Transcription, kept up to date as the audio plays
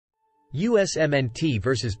USMNT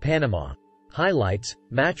vs Panama. Highlights,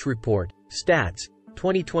 Match Report, Stats,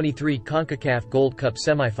 2023 Concacaf Gold Cup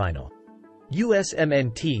Semifinal.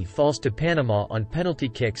 USMNT falls to Panama on penalty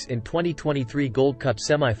kicks in 2023 Gold Cup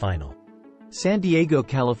Semifinal. San Diego,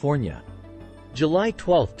 California. July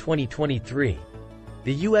 12, 2023.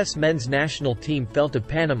 The U.S. men's national team fell to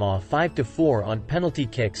Panama 5-4 on penalty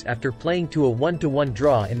kicks after playing to a 1-1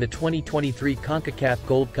 draw in the 2023 Concacaf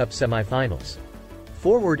Gold Cup Semifinals.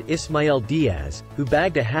 Forward Ismael Diaz, who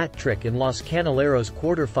bagged a hat-trick in Los Canaleros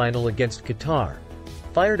quarterfinal against Qatar,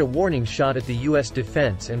 fired a warning shot at the U.S.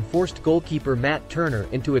 defense and forced goalkeeper Matt Turner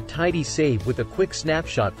into a tidy save with a quick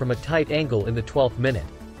snapshot from a tight angle in the 12th minute.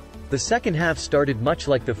 The second half started much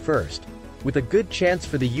like the first, with a good chance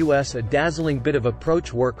for the U.S. A dazzling bit of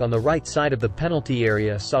approach work on the right side of the penalty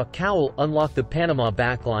area saw Cowell unlock the Panama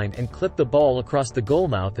backline and clip the ball across the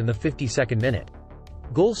goalmouth in the 52nd minute.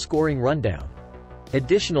 Goal scoring rundown.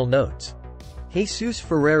 Additional notes. Jesús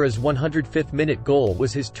Ferreira's 105th-minute goal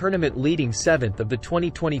was his tournament-leading 7th of the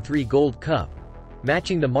 2023 Gold Cup,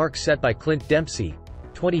 matching the mark set by Clint Dempsey,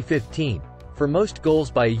 2015, for most goals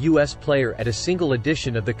by a U.S. player at a single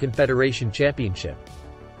edition of the Confederation Championship.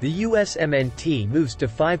 The USMNT moves to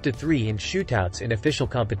 5-3 in shootouts in official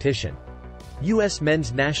competition. U.S.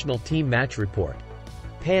 men's national team match report.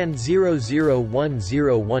 Pan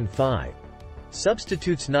 001015.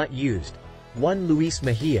 Substitutes not used: 1 Luis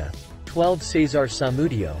Mejia, 12 Cesar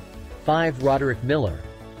Samudio, 5 Roderick Miller,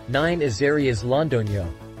 9 Azarias Londoño,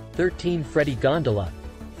 13 Freddy Gondola,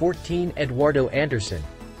 14 Eduardo Anderson,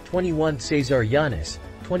 21 Cesar Yanis,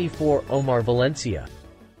 24 Omar Valencia.